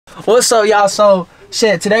What's up, y'all? So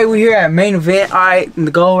shit, today we're here at main event. Alright,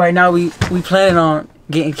 the goal right now, we planning on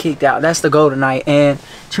getting kicked out. That's the goal tonight. And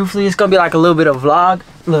truthfully, it's gonna be like a little bit of vlog.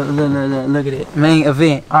 Look at it. Main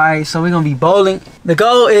event. Alright, so we're gonna be bowling. The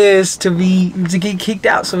goal is to get kicked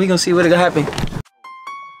out, so we're gonna see what's gonna happen.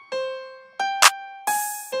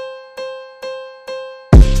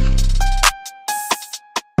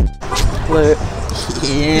 Look.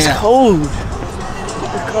 Yeah. It's cold.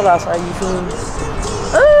 It's cold outside, you feel me?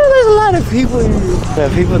 There's a lot of people here.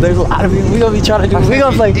 Yeah, there's a lot of people. We gonna be trying to do. We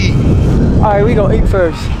gonna play. All right, we gonna eat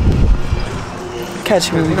first.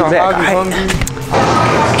 Catch me when we get back. Right.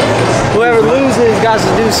 Whoever loses got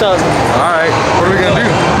to do something. All right, what are we gonna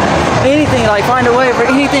do? Anything, like find a way for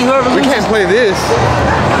anything. Whoever loses. We can't play this.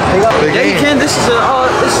 Yeah, you can. This is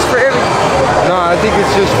for everything. No, I think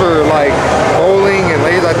it's just for like bowling and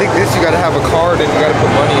lasers. I think this you gotta have a card and you gotta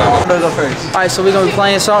put money on it. I'm gonna go first. All right, so we're gonna be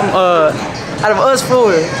playing something. Out of us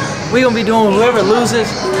four, we gonna be doing whoever loses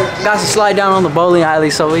got to slide down on the bowling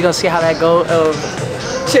alley. So we gonna see how that goes.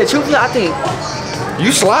 Shit, truthfully, I think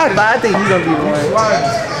you sliding. But I think you gonna be the one.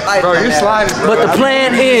 Bro, you're sliding. Bro. But the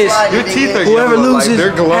plan is your teeth are whoever yellow, loses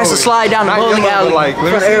has to slide down the bowling alley in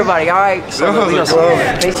front of everybody. All right. So we gonna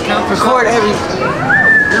record every.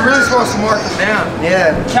 You're really supposed to mark them down.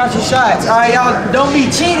 Yeah. Count your shots. All right, y'all. Don't be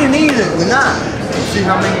cheating either. We're not. See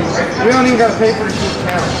how many. We don't even gotta pay for the sheet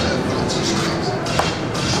count.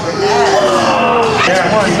 Yeah,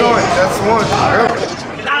 keep going. That's one.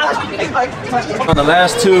 On the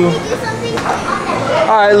last two.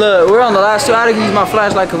 Alright, look, we're on the last two. I had to use my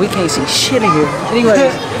flashlight because we can't see shit in here.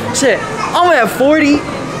 Anyways, shit, I'm at 40.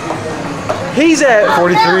 He's at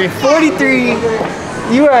 43. 43.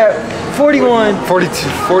 You at 41. 42.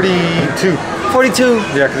 42. 42.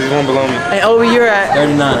 Yeah, because he's one below me. And Obi, you're at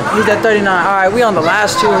 39. He's at 39. Alright, we on the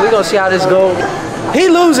last two. We're gonna see how this goes. He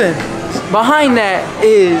losing. Behind that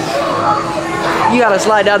is you gotta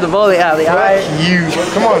slide down the bowling alley, alright? You.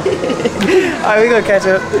 Come on. Alright, we gonna catch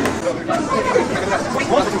up.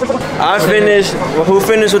 I finished. Who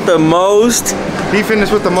finished with the most? He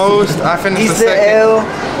finished with the most. I finished He's the second. L.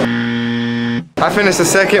 I finished the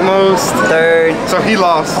second most. Third. So he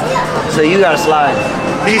lost. So you gotta slide.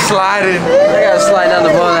 He's sliding. I gotta slide down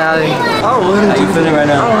the bowling alley. How you feeling right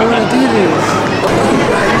now? I don't wanna do this.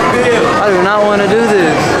 I do not wanna do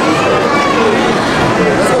this.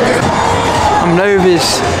 I'm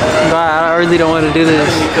nervous. God, I really don't want to do this.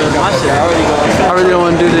 I really don't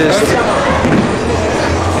want to do this.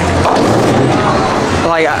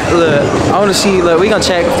 Like, look, I want to see, look, we gonna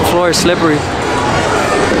check if the floor is slippery.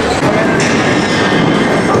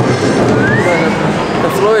 The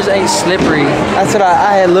floors ain't slippery. That's what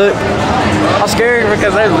I had looked. I'm scared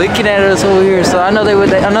because they're looking at us over here, so I know they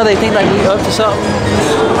think like we up to something.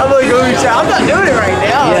 I'm like, I'm not doing it right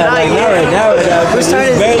now. Yeah, not like not right now. Whose turn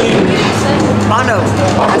is it? I know.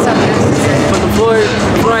 But the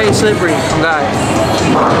floor ain't slippery. Oh God.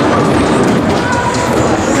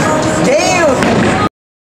 Damn!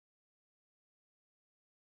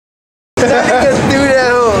 That nigga threw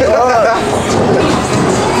that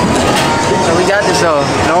so we got this though.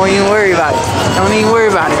 Don't even worry about it. Don't even worry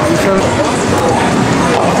about it. You feel me?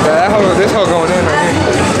 Yeah, this hoe going in right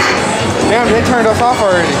here. Damn, they turned us off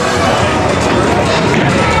already.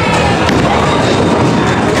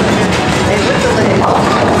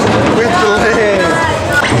 With the leg.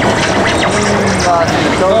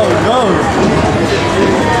 Go.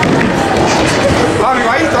 Bobby,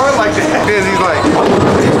 why you throw it like that? Because he's like.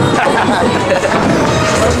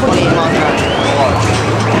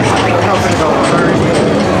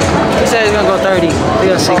 He said he's gonna go 30. We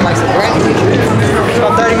gonna see.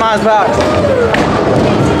 Go 30 miles per hour.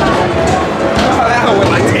 That hoe went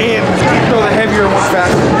like 10. Throw the heavier one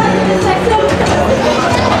faster.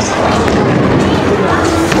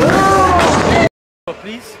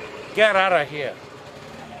 Please get out of here.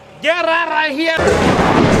 Get out of here.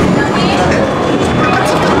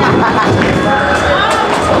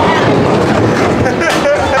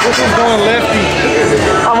 This is going lefty.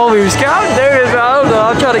 I'm over here scared. I'm nervous, bro. I don't know.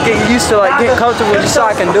 I'm trying to get used to like getting comfortable just so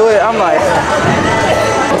I can do it. I'm like,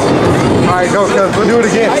 alright, go, cuz. We'll do it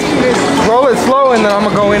again. Roll it slow and then I'm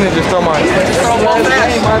gonna go in and just throw mine. I'm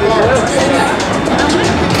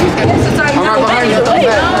not behind you.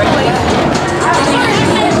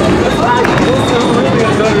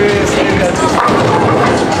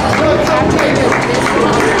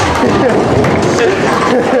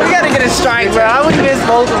 we gotta get a strike, bro. I would miss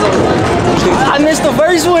both of them. I missed the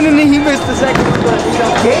first one and then he missed the second one.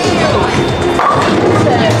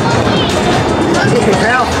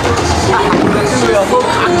 That one.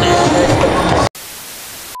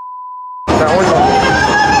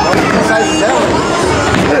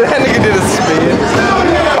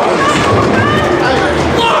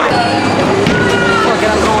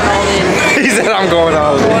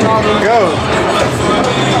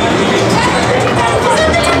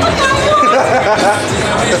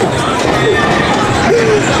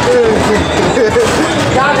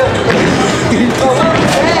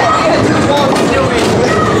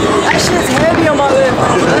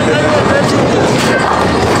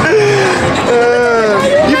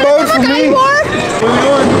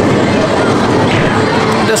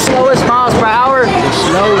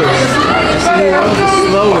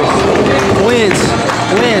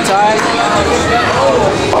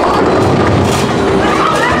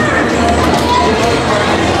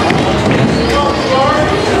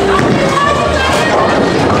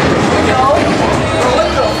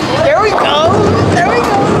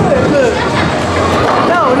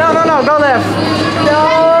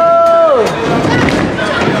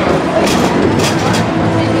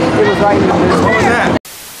 right here. What was that?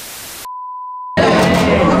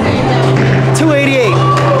 288.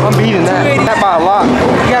 I'm beating that. 280. That by a lot.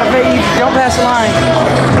 You gotta pay, you don't pass the line.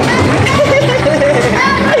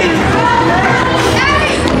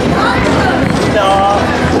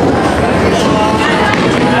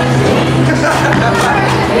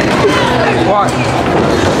 What?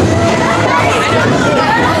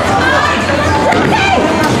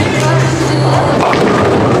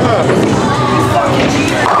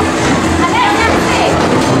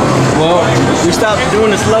 Well, we stopped doing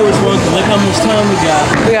the slowest one because look how much time we got.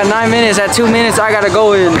 We got 9 minutes. At 2 minutes, I gotta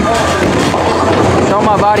go and throw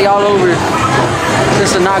my body all over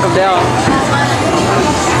just to knock him down.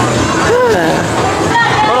 Hold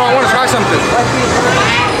on, I want to try something.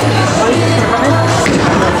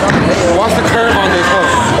 Watch the curve on this hook.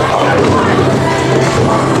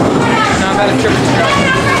 Now I'm at a triple strap.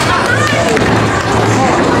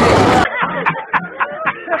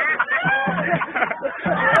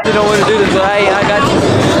 You don't want to do this, but hey, I got you.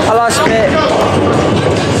 I lost a bet.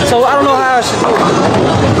 So I don't know how I should do it.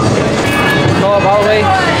 Go up all the way.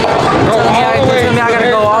 Go all the way. I gotta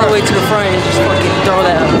go all the way to the front and just fucking throw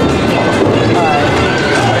that up. Alright.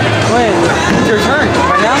 When? It's your turn.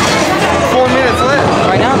 Right now? 4 minutes left.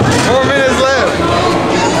 Right now? 4 minutes left.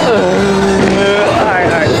 Alright,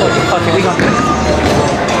 fuck it, we gon'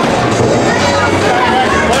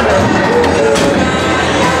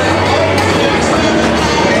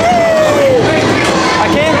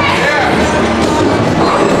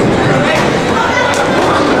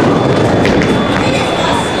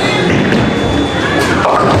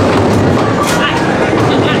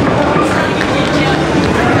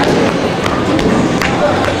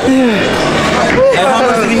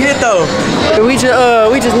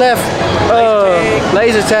 we just left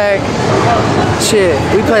laser tag. Shit,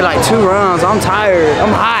 we played like 2 rounds. I'm tired.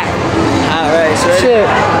 I'm hot. Alright, so Shit.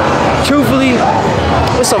 Truthfully,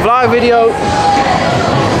 it's a vlog video,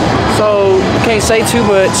 so can't say too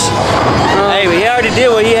much. hey, but he already did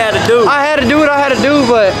what he had to do. I had to do what I had to do,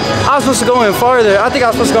 but I was supposed to go in farther. I think I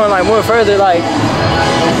was supposed to go in like more further, like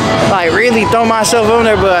really throw myself on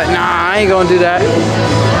there, but nah, I ain't gonna do that.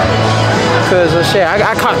 Cause shit,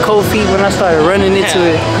 I caught cold feet when I started running into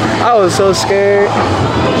it. I was so scared.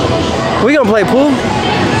 We gonna play pool?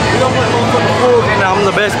 We gonna play motherfucking pool, and I'm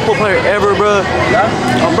the best pool player ever, bro. Yeah?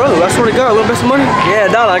 Oh, bro, I swear to God, a little bit of money. Yeah,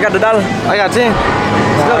 $1. I got the $1. I got 10.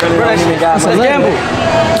 Let's gamble.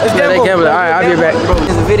 Let's gamble. Alright, I'll be back.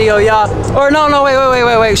 It's a video, y'all. Or no,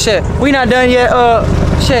 wait, shit. We not done yet.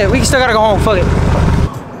 Shit, we still gotta go home. Fuck it.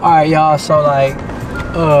 Alright, y'all. So like,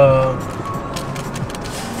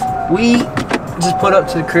 we just put up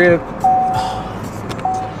to the crib.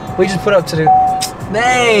 We just put up to the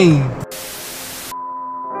dang.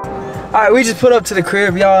 Alright, we just put up to the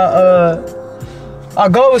crib, y'all. Our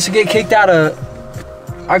goal was to get kicked out of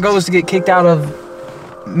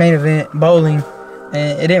main event bowling,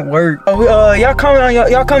 and it didn't work. Y'all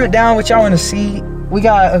comment down what y'all want to see. We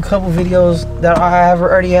got a couple videos that I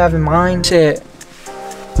already have in mind. Shit.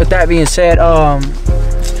 With that being said,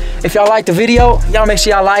 if y'all like the video, y'all make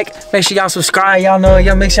sure y'all like, make sure y'all subscribe, y'all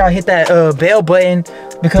make sure y'all hit that bell button,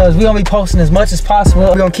 because we gonna be posting as much as possible.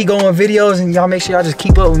 We're gonna keep going with videos, and y'all make sure y'all just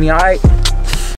keep up with me, alright?